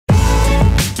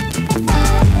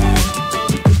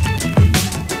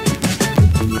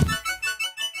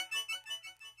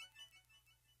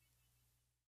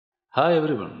Hi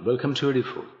everyone, welcome to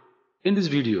Edifo. In this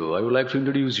video, I would like to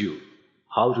introduce you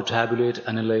how to tabulate,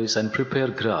 analyze and prepare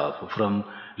graph from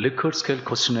Likert Scale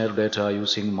questionnaire data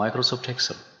using Microsoft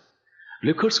Excel.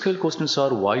 Likert Scale questions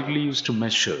are widely used to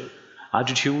measure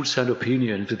attitudes and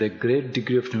opinions with a great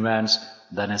degree of nuance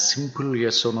than a simple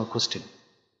yes or no question.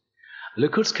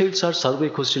 Likert Scales are survey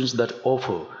questions that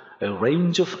offer a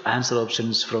range of answer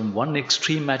options from one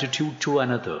extreme attitude to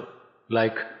another,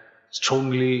 like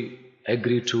strongly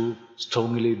agree to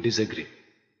strongly disagree.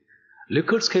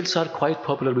 Likert scales are quite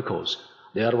popular because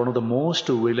they are one of the most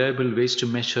reliable ways to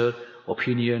measure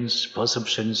opinions,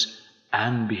 perceptions,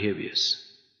 and behaviors.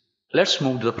 Let's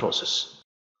move to the process.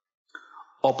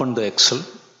 Open the Excel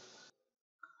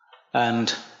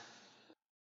and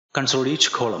consider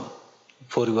each column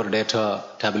for your data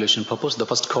tabulation purpose. The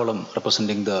first column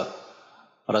representing the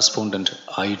respondent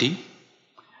ID,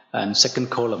 and second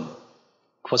column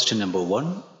question number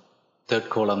 1, third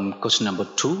column question number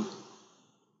 2,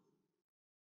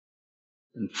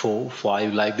 and 4,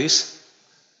 5, like this.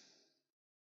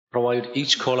 Provide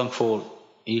each column for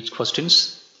each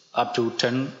questions up to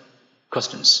 10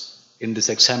 questions. In this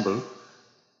example,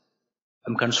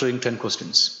 I'm considering 10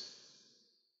 questions.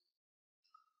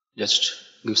 Just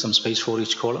give some space for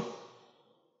each column.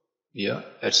 Yeah,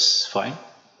 it's fine.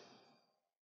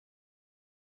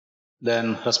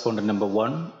 Then respondent number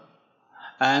 1,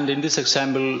 and in this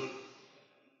example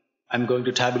I'm going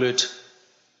to tabulate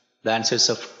the answers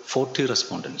of 40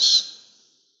 respondents.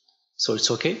 So it's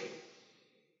okay,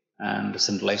 and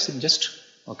centralize it just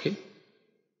okay.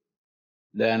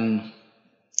 Then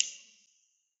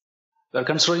we are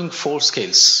considering 4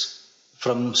 scales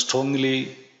from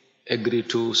strongly agree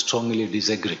to strongly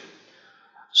disagree.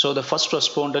 So the first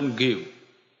respondent give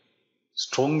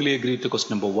strongly agree to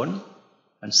question number 1,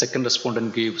 and second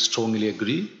respondent give strongly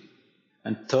agree,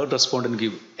 and third respondent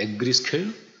give agree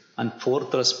scale, and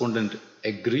fourth respondent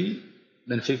agree,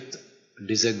 then fifth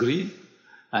disagree,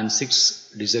 and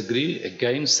sixth disagree,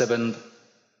 again seventh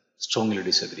strongly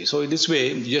disagree. So in this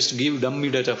way, you just give dummy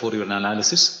data for your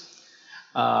analysis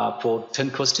for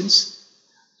 10 questions.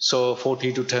 So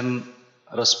 40 to 10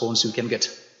 response you can get.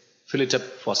 Fill it up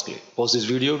fastly. Pause this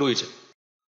video, do it.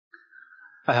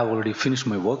 I have already finished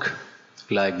my work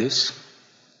like this.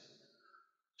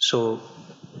 So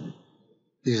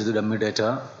this is the dummy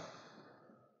data.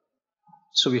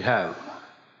 So we have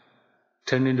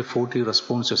 10 into 40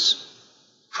 responses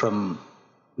from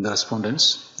the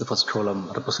respondents. The first column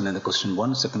representing the question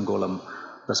 1, second column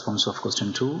response of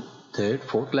question 2, third,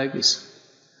 fourth, like this.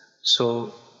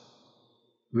 So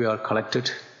we are collected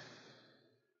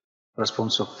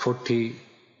response of 40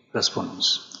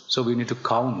 respondents. So we need to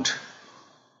count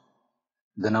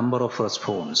the number of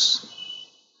response,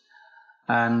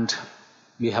 and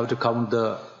we have to count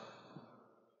the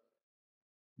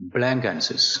blank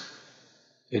answers,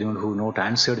 anyone who not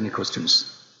answered any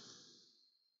questions.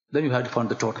 Then you have to find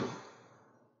the total,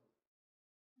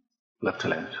 left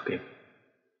aligned, okay.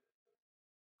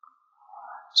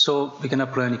 So we can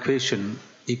apply an equation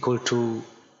equal to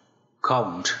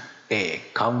count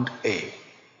A.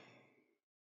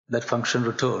 That function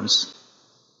returns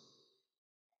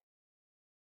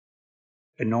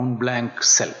a non-blank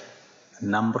cell,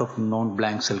 number of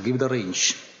non-blank cell. Give the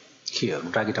range here,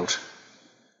 drag it out.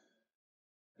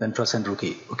 Then press enter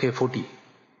key. Okay, 40.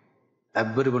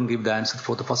 Everyone give the answer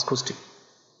for the first question.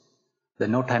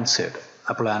 Then not answered.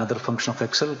 Apply another function of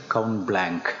Excel, count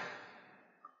blank.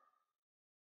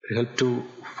 It help to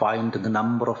find the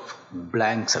number of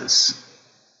blank cells.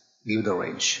 Give the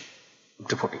range up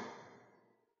to 40.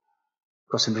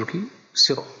 Press enter key,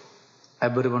 0.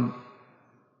 Everyone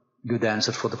give the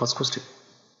answer for the first question.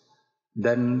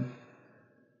 Then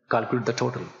calculate the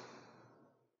total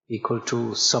equal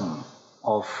to sum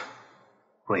of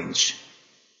range,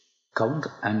 count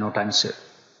and not answer,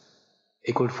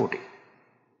 equal to 40.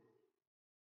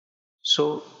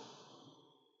 So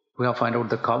we have find out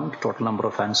the count, total number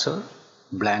of answer,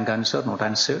 blank answer, not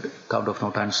answered, count of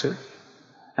not answered,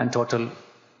 and total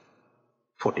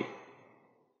 40.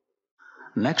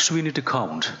 Next we need to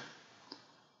count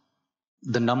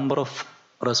the number of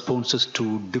responses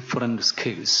to different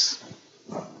scales.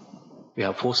 We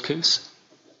have 4 scales.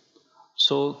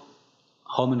 So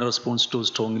how many responses to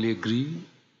strongly agree?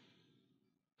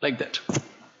 Like that.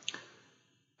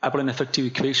 Apply an effective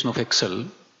equation of Excel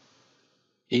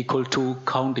equal to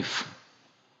count if.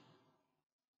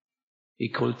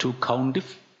 Equal to count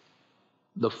if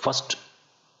the first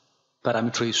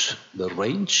parameter is the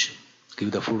range.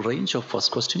 Give the full range of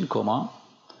first question, comma.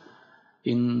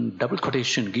 In double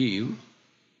quotation, give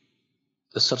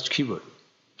the search keyword,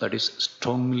 that is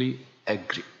strongly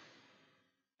agree.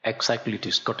 Exactly it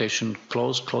is quotation,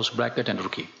 close bracket, enter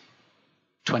key.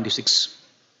 26.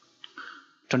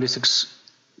 26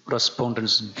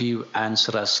 respondents give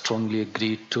answer as strongly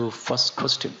agreed to first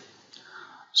question.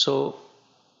 So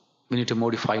we need to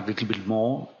modify a little bit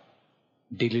more,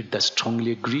 delete the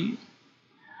strongly agree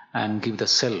and give the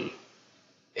cell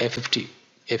A50.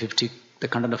 A50, the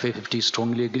content of A50 is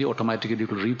strongly agree, automatically it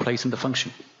will replace in the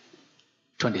function.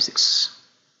 26.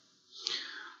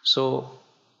 So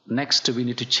next we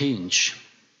need to change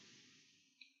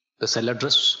the cell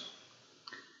address,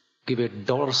 give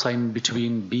a $sign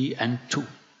between B and 2.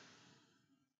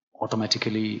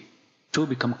 Automatically 2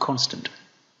 become constant.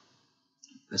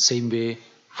 The same way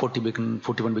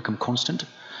 41 become constant,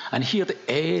 and here the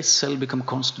A cell become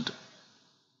constant.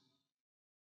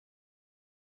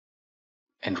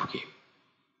 Enter key.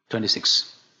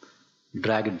 26.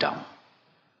 Drag it down.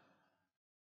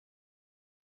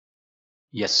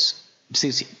 Yes, it's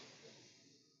easy.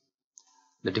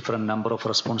 The different number of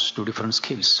responses to different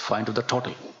scales. Find out the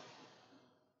total.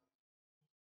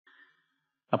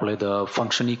 Apply the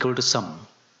function equal to sum.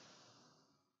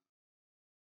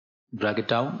 Drag it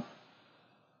down.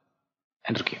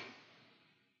 Enter key.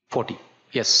 40.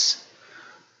 Yes.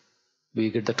 We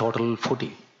get the total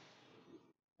 40.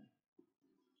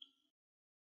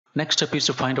 Next step is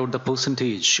to find out the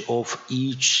percentage of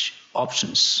each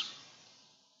options.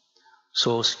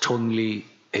 So strongly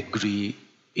agree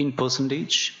in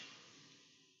percentage,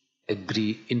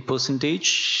 agree in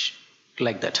percentage,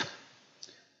 like that.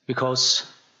 Because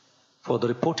for the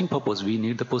reporting purpose we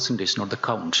need the percentage, not the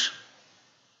count.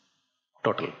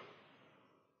 Total.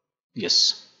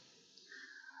 Yes.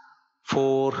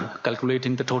 For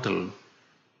calculating the total,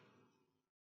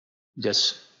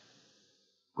 just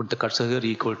put the cursor here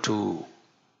equal to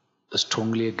the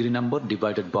strongly agree number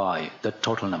divided by the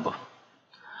total number,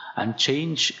 and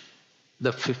change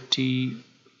the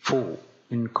 54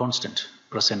 in constant.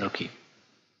 Press enter key.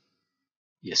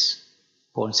 Yes,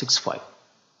 0.65.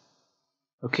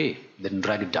 Okay, then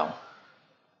drag it down.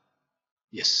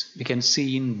 Yes, we can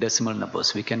see in decimal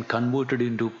numbers, we can convert it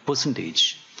into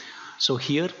percentage. So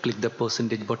here click the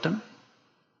percentage button.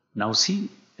 Now see,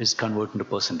 it's converted into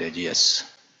percentage. Yes,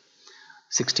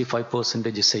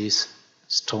 65% says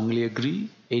strongly agree,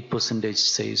 8%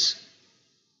 says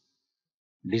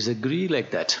disagree,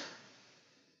 like that.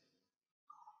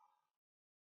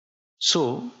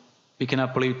 So we can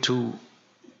apply it to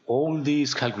all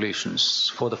these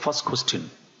calculations for the first question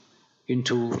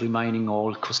into remaining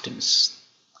all questions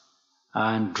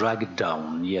and drag it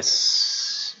down.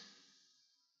 Yes,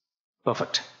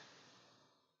 perfect.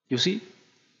 You see,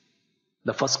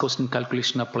 the first question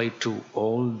calculation applied to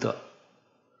all the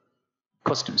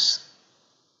questions.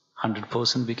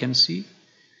 100% we can see,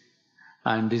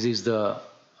 and this is the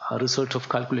result of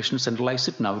calculation. Centralize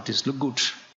it. Now it is look good.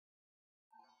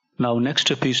 Now next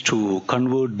step is to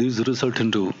convert this result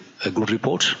into a good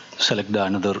report. Select the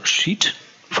another sheet,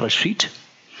 fresh sheet.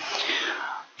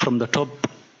 From the top,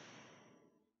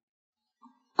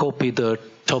 copy the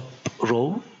top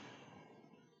row,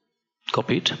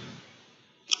 copy it.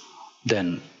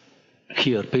 Then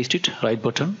here paste it, right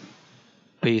button,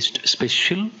 paste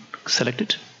special, select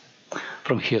it.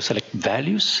 From here select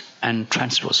values and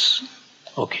transpose.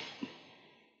 Okay.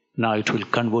 Now it will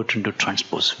convert into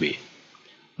transpose way.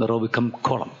 The row become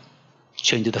column.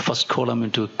 Change the first column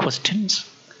into questions.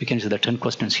 We can see the 10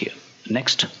 questions here.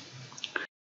 Next,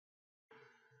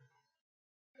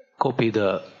 copy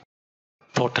the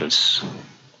totals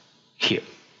here.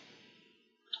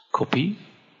 Copy,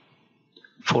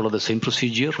 follow the same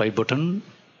procedure, right button,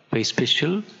 paste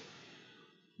special,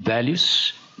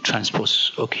 values,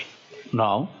 transpose. Okay.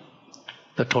 Now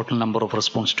the total number of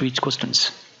response to each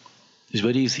questions is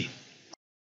very easy.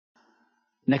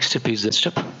 Next step is the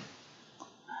step.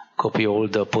 Copy all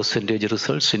the percentage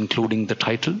results including the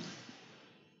title.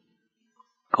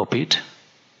 Copy it.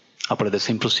 Apply the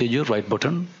same procedure, right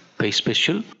button, paste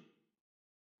special,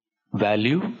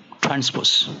 value,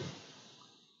 transpose.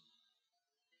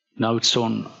 Now it's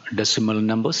on decimal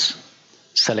numbers.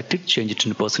 Select it, change it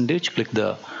into percentage, click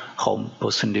the home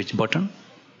percentage button.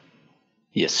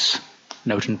 Yes,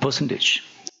 now it's in percentage.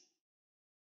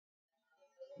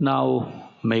 Now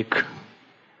make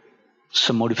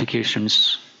some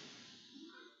modifications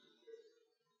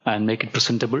and make it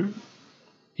presentable.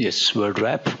 Yes, word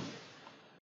wrap.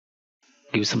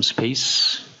 Give some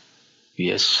space.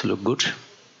 Yes, look good.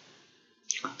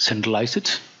 Centralize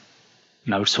it.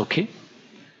 Now it's okay.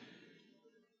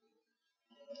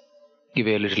 Give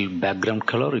a little background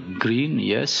color, green.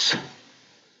 Yes.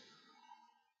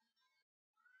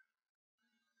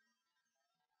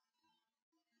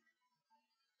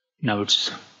 Now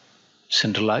it's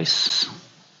centralize,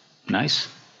 nice.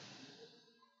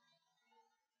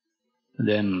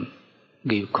 Then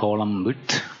give column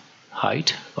width,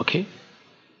 height, okay.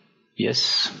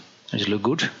 Yes, it look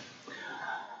good.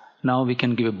 Now we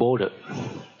can give a border.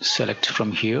 Select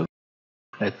from here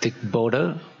a thick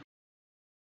border.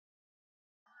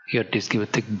 Here it is, give a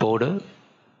thick border.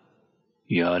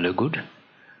 Yeah, look good.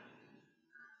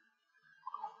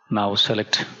 Now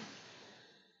select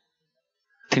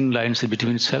thin lines in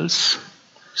between cells.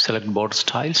 Select border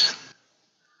styles.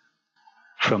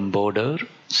 From border,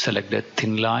 select a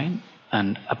thin line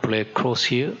and apply a cross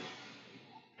here.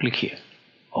 Click here.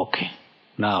 Okay.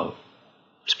 Now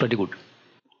it's pretty good.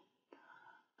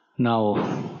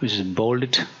 Now we just bold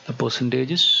it, the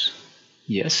percentages.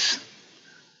 Yes.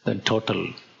 Then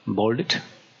total, bold it.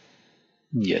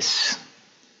 Yes.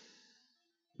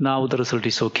 Now the result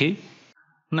is okay.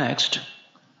 Next,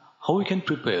 how we can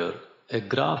prepare a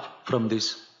graph from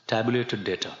this tabulated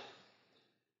data.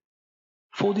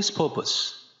 For this purpose,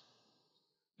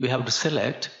 we have to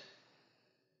select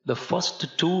the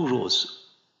first two rows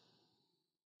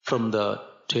from the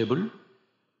table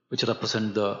which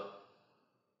represent the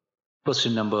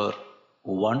question number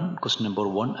 1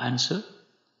 answer.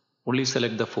 Only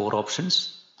select the 4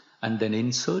 options and then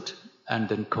insert and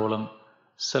then column,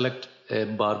 select a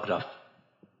bar graph.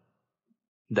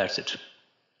 That's it.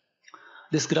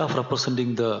 This graph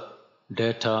representing the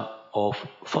data of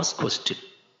first question.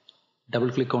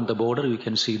 Double click on the border, you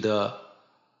can see the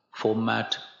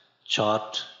format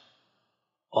chart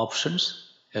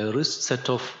options. A rich set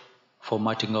of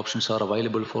formatting options are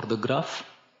available for the graph.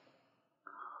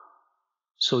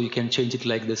 So you can change it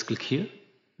like this. Click here.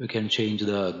 You can change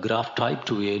the graph type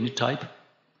to any type.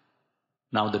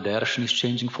 Now the direction is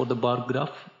changing for the bar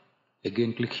graph.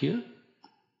 Again click here.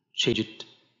 Change it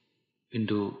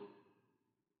into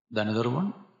the another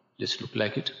one. Just look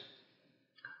like it.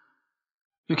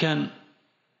 You can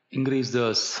increase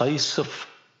the size of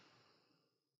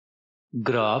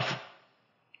graph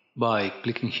by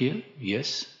clicking here.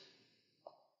 Yes.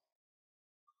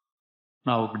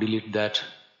 Now delete that.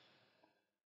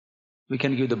 We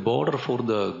can give the border for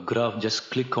the graph. Just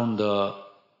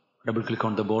double click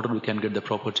on the border. We can get the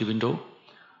property window.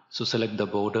 So select the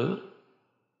border.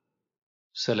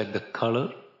 Select the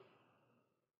color.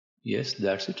 Yes,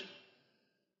 that's it.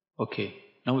 Okay.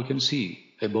 Now we can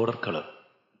see a border color.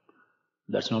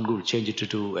 That's not good. Change it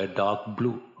to a dark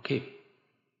blue. Okay.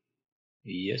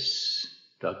 Yes,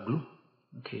 dark blue.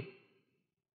 Okay.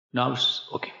 Now it's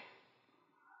okay.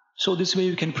 So this way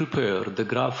you can prepare the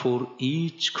graph for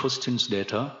each question's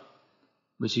data,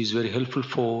 which is very helpful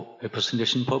for a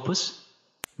presentation purpose.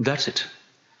 That's it.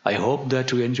 I hope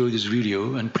that you enjoy this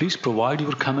video, and please provide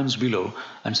your comments below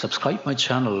and subscribe my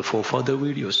channel for further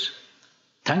videos.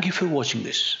 Thank you for watching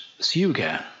this. See you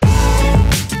again.